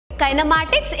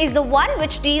Kinematics is the one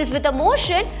which deals with the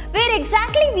motion, where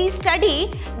exactly we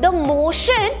study the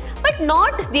motion but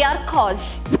not their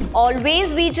cause.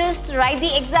 Always we just write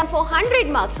the exam for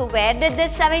 100 marks. So where did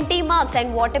this 70 marks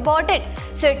and what about it?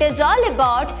 So it is all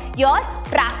about your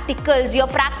practicals. Your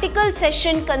practical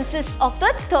session consists of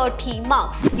the 30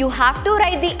 marks. You have to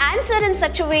write the answer in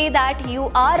such a way that you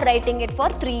are writing it for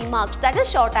 3 marks. That is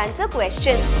short answer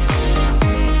questions.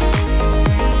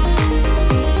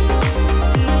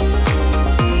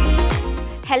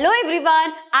 Hello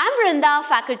everyone, I am Vrinda,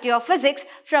 Faculty of Physics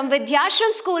from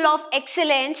Vidhyaashram School of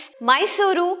Excellence,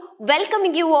 Mysuru,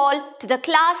 welcoming you all to the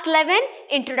Class 11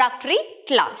 Introductory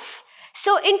class.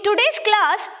 So in today's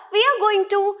class, we are going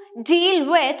to deal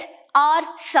with our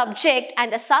subject,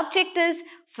 and the subject is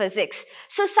physics.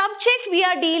 So subject, we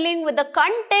are dealing with the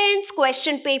contents,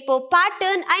 question paper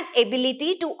pattern and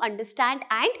ability to understand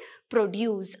and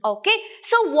produce. Okay,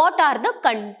 so what are the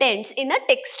contents in a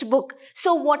textbook?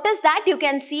 So what is that? You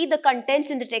can see the contents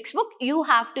in the textbook. You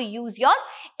have to use your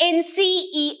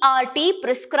NCERT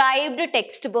prescribed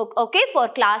textbook. Okay, for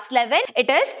class 11 it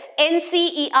is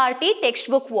NCERT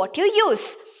textbook what you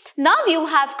use. Now you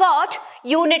have got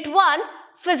unit 1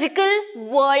 physical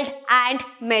world and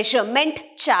measurement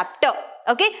chapter.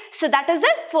 Okay, so that is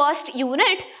the first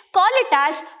unit. Call it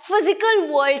as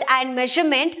physical world and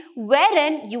measurement,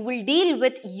 wherein you will deal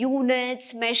with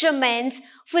units, measurements,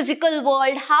 physical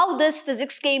world, how this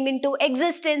physics came into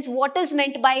existence, what is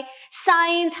meant by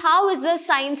science, how is the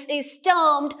science is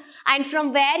termed, and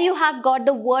from where you have got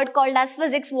the word called as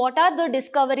physics, what are the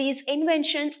discoveries,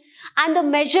 inventions, and the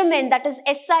measurement, that is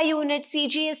SI unit,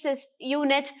 CGS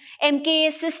units,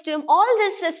 MKS system, all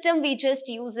this system we just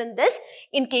use in this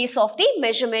in case of the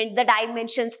measurement, the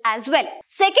dimensions as well.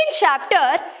 Second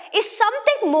chapter is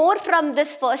something more from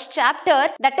this first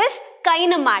chapter, that is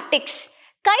kinematics.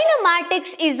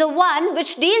 Kinematics is the one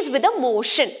which deals with the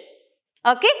motion.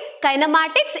 Okay,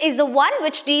 kinematics is the one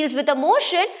which deals with the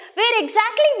motion, where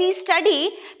exactly we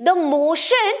study the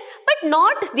motion but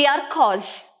not their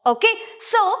cause. Okay,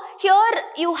 so here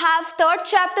you have third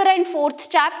chapter and fourth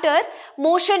chapter,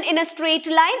 motion in a straight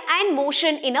line and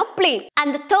motion in a plane.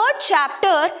 And the third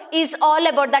chapter is all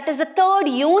about, that is the third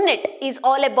unit, is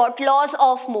all about laws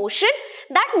of motion.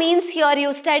 That means here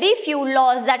you study few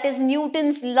laws, that is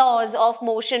Newton's laws of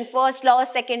motion, first law,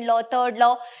 second law, third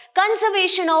law,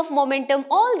 conservation of momentum,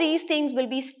 all these things will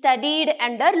be studied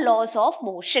under laws of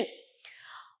motion.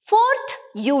 Fourth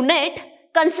unit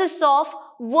consists of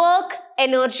work,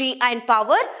 energy and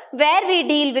power, where we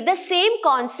deal with the same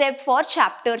concept for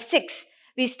chapter 6.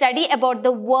 We study about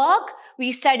the work,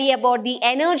 we study about the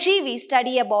energy, we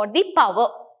study about the power.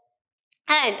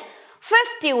 And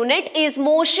fifth unit is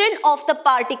motion of the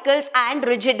particles and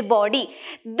rigid body.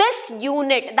 This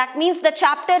unit, that means the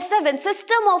chapter 7,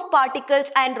 system of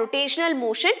particles and rotational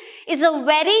motion, is a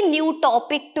very new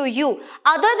topic to you.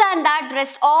 Other than that,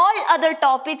 rest all other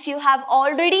topics you have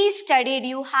already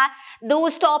studied.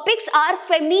 Those topics are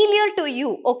familiar to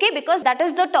you, okay, because that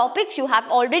is the topics you have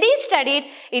already studied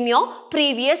in your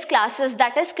previous classes,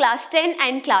 that is class 10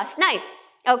 and class 9.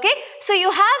 Okay, so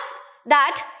you have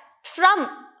that from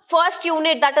first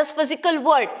unit, that is physical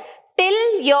world,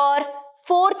 till your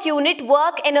fourth unit,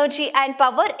 work, energy and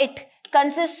power, it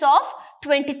consists of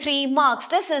 23 marks.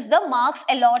 This is the marks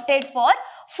allotted for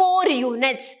 4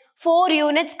 units. 4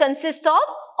 units consist of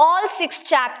all 6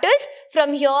 chapters.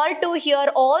 From here to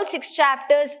here, all 6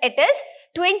 chapters, it is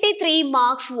 23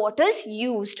 marks what is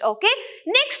used. Okay,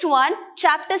 next one,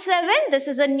 chapter 7, this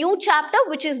is a new chapter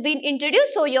which has been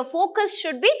introduced, so your focus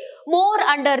should be more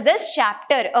under this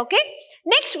chapter. Okay,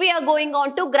 next we are going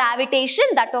on to gravitation.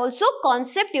 That also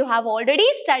concept you have already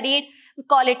studied. We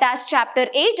call it as chapter 8.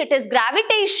 It is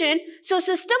gravitation. So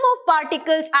system of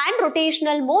particles and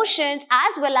rotational motions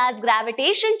as well as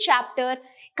gravitation chapter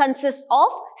consists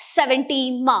of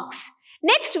 17 marks.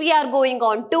 Next we are going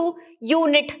on to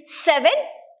unit 7,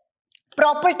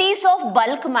 properties of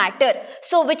bulk matter.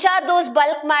 So which are those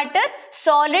bulk matter?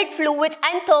 Solid, fluids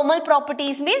and thermal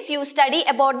properties, means you study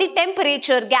about the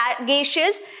temperature,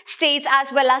 gaseous states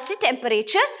as well as the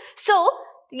temperature. So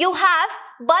you have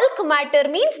bulk matter,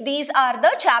 means these are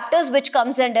the chapters which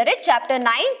comes under it, chapter 9,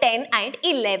 10 and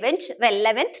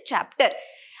 11th chapter.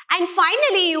 And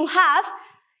finally you have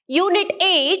unit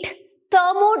 8,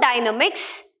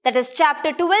 thermodynamics, that is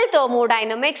chapter 12,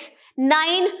 thermodynamics.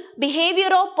 9, behavior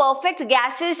of perfect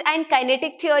gases and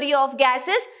kinetic theory of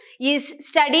gases is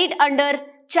studied under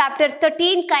chapter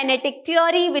 13, kinetic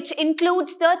theory, which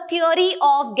includes the theory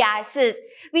of gases.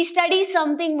 We study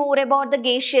something more about the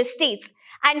gaseous states.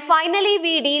 And finally,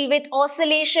 we deal with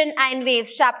oscillation and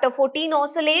waves. Chapter 14,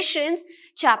 oscillations.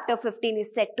 Chapter 15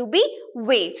 is said to be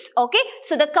waves. Okay.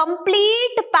 So the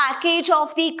complete package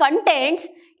of the contents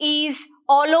is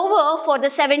all over for the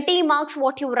 70 marks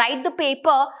what you write the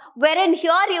paper, wherein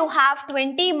here you have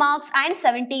 20 marks and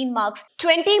 17 marks.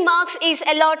 20 marks is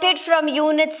allotted from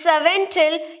unit 7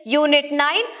 till unit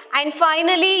 9, and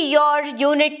finally your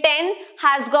unit 10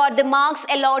 has got the marks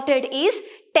allotted is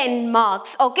 10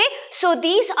 marks. Okay, so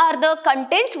these are the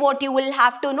contents what you will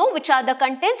have to know, which are the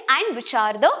contents and which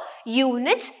are the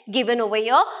units given over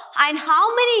here, and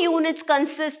how many units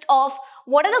consist of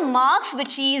what are the marks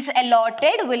which is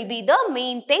allotted will be the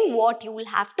main thing what you will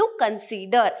have to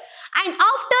consider. And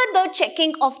after the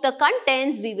checking of the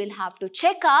contents, we will have to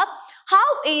check up how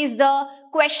is the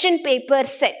question paper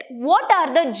set. What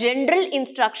are the general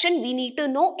instruction we need to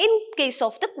know in case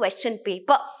of the question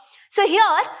paper. So here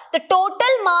the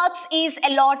total marks is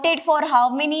allotted for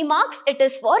how many marks? It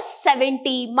is for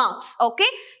 70 marks. Okay,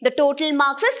 the total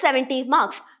marks is 70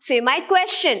 marks. So you might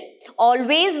question,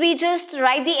 always we just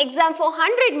write the exam for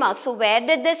 100 marks. So where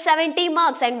did this 70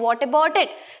 marks and what about it?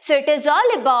 So it is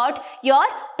all about your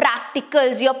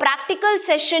practicals. Your practical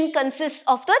session consists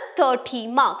of the 30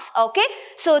 marks. Okay,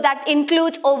 so that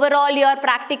includes overall your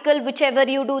practical, whichever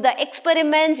you do, the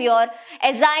experiments, your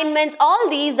assignments, all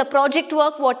these, the project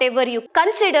work, whatever you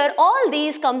consider, all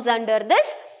these comes under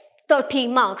this 30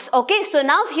 marks. Okay, so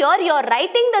now here you are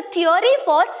writing the theory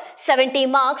for 70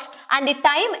 marks and the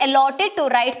time allotted to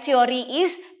write theory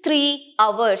is 3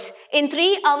 hours. In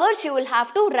 3 hours you will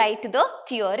have to write the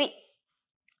theory.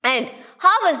 And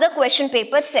how is the question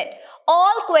paper set?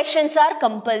 All questions are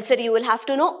compulsory. You will have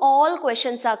to know all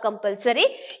questions are compulsory.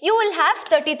 You will have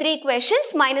 33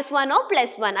 questions, -1 or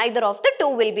 +1. Either of the two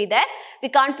will be there. We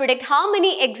can't predict how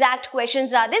many exact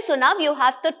questions are there. So now you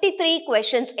have 33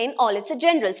 questions in all. It's a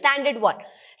general standard one.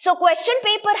 So question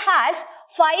paper has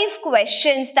 5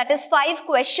 questions. That is 5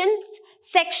 questions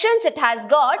sections it has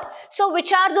got. So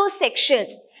which are those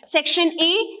sections? Section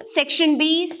A, Section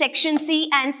B, Section C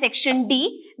and Section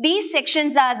D. These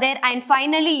sections are there, and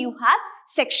finally you have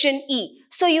Section E.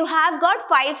 So you have got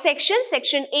 5 sections,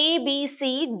 Section A, B,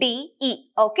 C, D, E.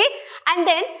 Okay, and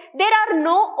then there are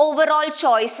no overall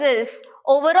choices.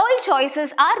 Overall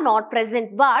choices are not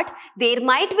present, but there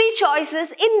might be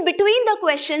choices in between the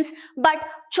questions, but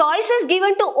choices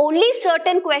given to only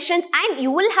certain questions, and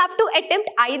you will have to attempt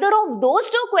either of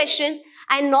those 2 questions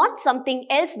and not something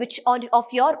else which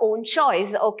of your own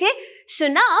choice. Okay, so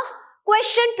now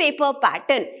question paper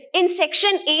pattern. In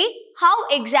section A, how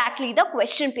exactly the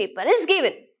question paper is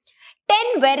given?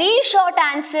 10 very short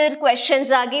answer questions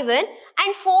are given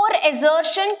and 4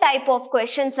 assertion type of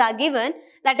questions are given,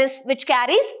 that is which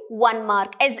carries 1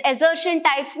 mark. As assertion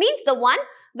types means the one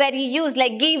where you use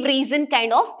like give reason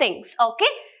kind of things.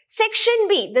 Okay, section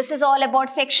B, this is all about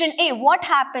section A. What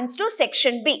happens to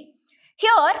section B?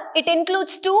 Here it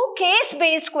includes 2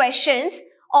 case-based questions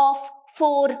of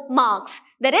 4 marks.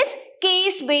 There is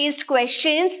case-based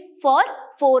questions for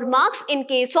 4 marks in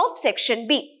case of section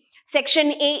B.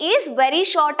 Section A is very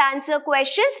short answer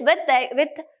questions with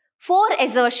 4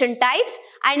 assertion types,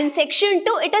 and in section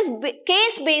 2 it is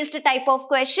case-based type of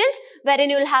questions wherein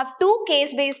you will have 2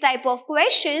 case-based type of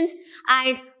questions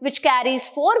and which carries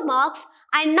 4 marks.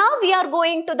 And now we are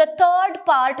going to the third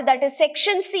part, that is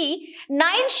section C,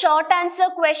 9 short answer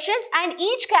questions and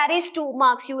each carries 2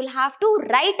 marks. You will have to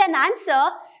write an answer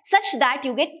such that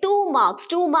you get 2 marks.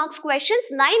 2 marks questions,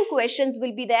 9 questions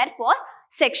will be there for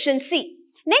section C.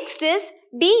 Next is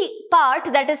D part,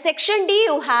 that is section D.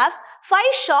 You have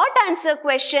 5 short answer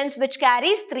questions which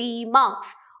carries 3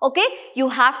 marks. Okay, you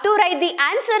have to write the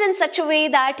answer in such a way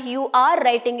that you are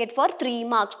writing it for 3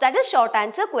 marks. That is short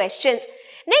answer questions.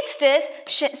 Next is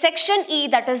section E,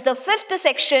 that is the 5th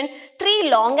section.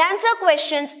 3 long answer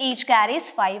questions, each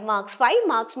carries 5 marks. 5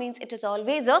 marks means it is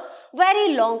always a very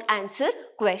long answer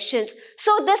questions.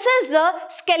 So this is the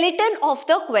skeleton of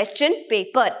the question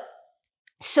paper.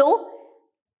 So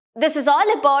this is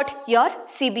all about your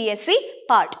CBSE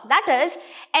part, that is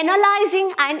analyzing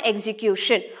and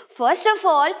execution. First of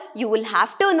all, you will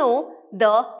have to know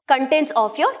the contents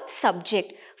of your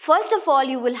subject. First of all,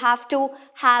 you will have to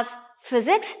have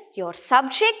physics, your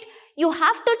subject. You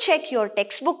have to check your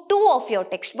textbook, 2 of your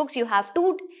textbooks. You have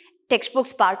 2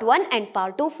 textbooks, part 1 and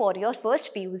part 2 for your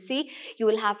first PUC. You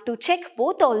will have to check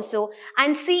both also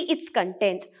and see its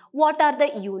contents. What are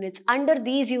the units? Under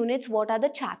these units, what are the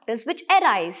chapters which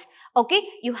arise? Okay,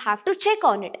 you have to check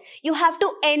on it. You have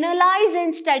to analyze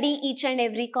and study each and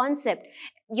every concept.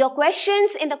 Your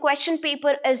questions in the question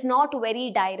paper is not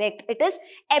very direct. It is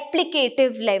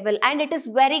applicative level and it is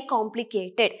very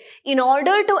complicated. In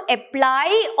order to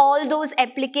apply all those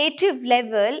applicative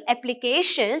level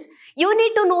applications, you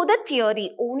need to know the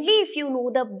theory. Only if you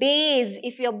know the base,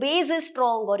 if your base is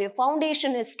strong or your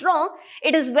foundation is strong,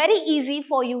 it is very easy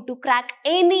for you to crack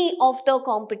any of the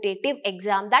competitive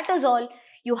exam. That is all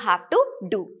you have to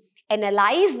do.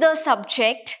 Analyze the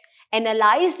subject,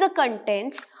 analyze the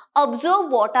contents,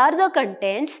 observe what are the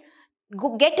contents,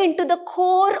 get into the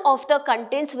core of the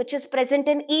contents which is present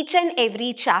in each and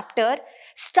every chapter,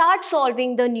 start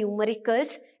solving the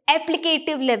numericals,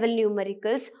 applicative level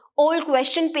numericals, old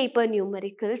question paper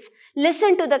numericals,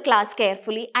 listen to the class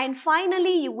carefully, and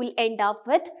finally you will end up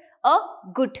with a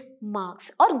good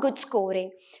marks or good scoring.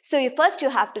 So first you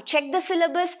have to check the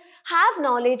syllabus, have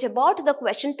knowledge about the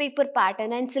question paper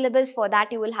pattern and syllabus. For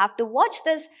that you will have to watch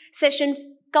this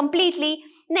session completely.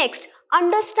 Next,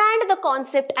 understand the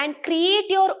concept and create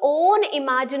your own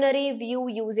imaginary view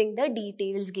using the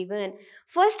details given.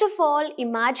 First of all,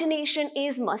 imagination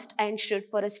is must and should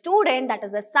for a student, that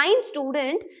is a science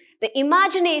student. The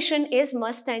imagination is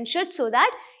must and should, so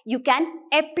that you can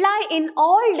apply in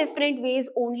all different ways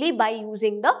only by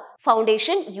using the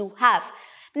foundation you have.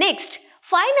 Next,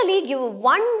 finally give a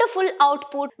wonderful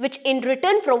output which in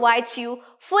return provides you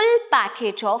full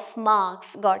package of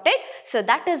marks. Got it? So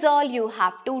that is all you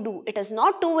have to do. It is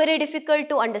not too very difficult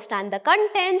to understand the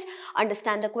contents,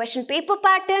 understand the question paper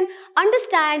pattern,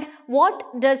 understand what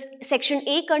does section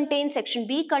A contain, section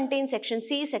B contains, section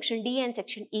C, section D and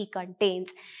section E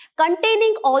contains.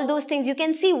 Containing all those things, you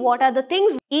can see what are the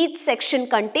things each section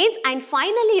contains, and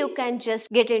finally you can just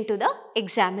get into the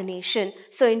examination.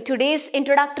 So in today's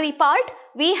introductory part,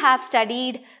 we have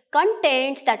studied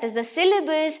contents, that is the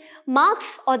syllabus,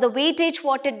 marks or the weightage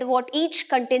what each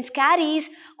contents carries,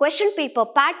 question paper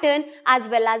pattern, as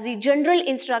well as the general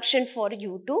instruction for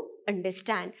you to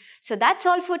understand. So that's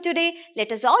all for today.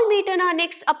 Let us all meet in our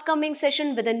next upcoming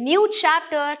session with a new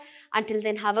chapter. Until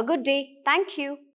then, have a good day. Thank you.